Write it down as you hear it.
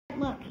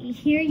Look,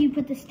 here you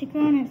put the sticker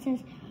on it. It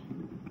says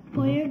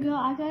boy or girl.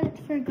 I got it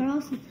for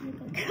girls since I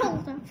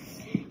got girls,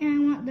 and I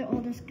want the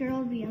oldest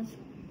girl because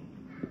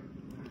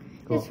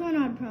this one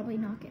I'd probably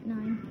knock at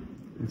 9.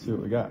 Let's see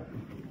what we got.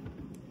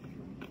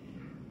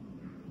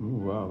 Ooh,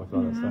 wow, look at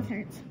all that stuff.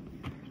 Hurts.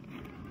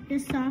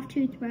 This soft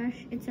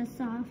toothbrush. It's a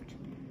soft.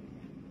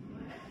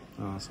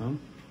 Awesome.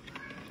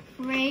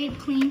 Braid,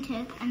 clean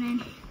tip, and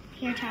then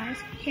hair ties,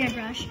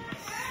 hairbrush,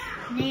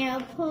 nail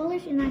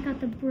polish, and I got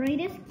the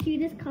brightest,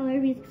 cutest color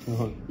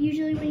because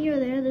usually when you're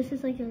there, this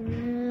is like a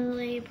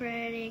really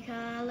pretty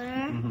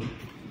color.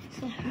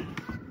 So,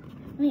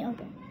 let me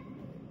open.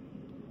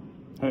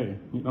 Hey,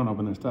 you don't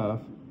open their stuff.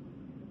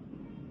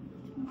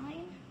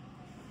 Mine.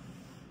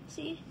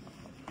 See?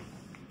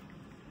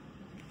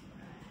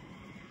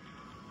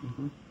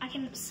 I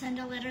can send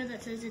a letter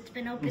that says it's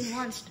been opened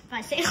once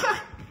by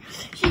Selah.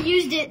 She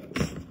used it.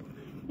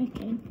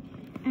 Okay.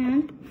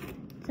 And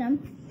some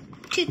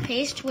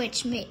toothpaste,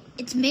 which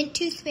it's mint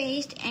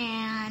toothpaste,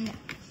 and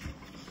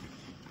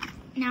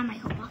now my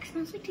whole box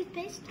smells like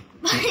toothpaste.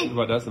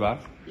 What does the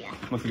box? Yeah.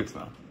 What's a good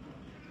smell?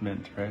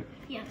 Mint, right?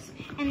 Yes.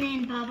 And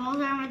then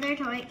Bubbles Armor their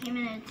toy. It came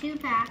in a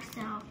 2-pack,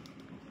 so.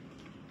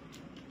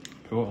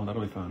 Cool,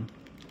 that'll be fun.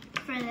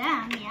 For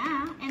them,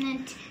 yeah. And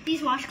then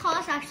these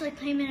washcloths actually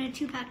came in a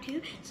 2-pack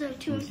too. So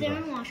 2 of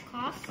them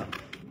washcloths.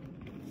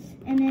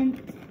 And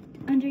then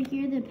under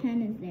here the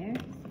pen is there.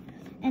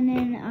 And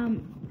then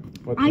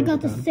I got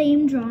the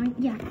same drawing.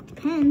 Yeah,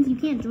 pens, you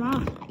can't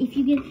draw. If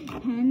you get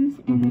pens,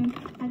 and then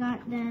I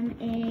got them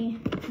a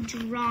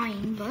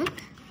drawing book.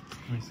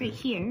 Right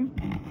here.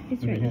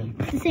 It's right here.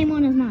 It's the same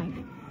one as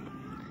mine.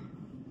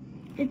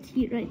 It's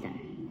cute right there.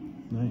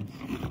 Nice.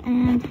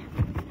 And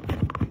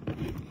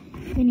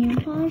the nail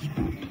polish.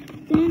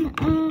 Then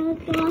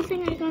the last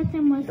thing I got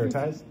them was hair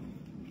ties?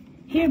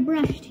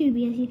 Hairbrush too,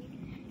 because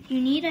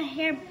you need a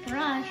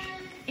hairbrush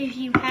if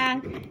you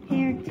have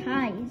hair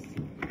ties.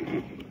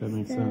 That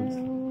makes sense.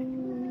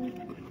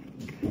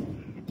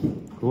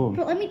 Cool.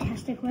 But let me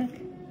test it quick.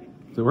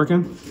 Is it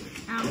working?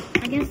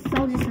 I guess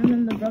I'll just send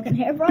them the broken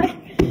hairbrush.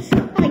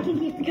 I can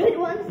keep the good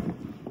ones.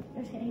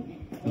 Just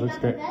kidding. It looks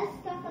great. The best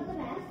stuff of the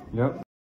best. Yep.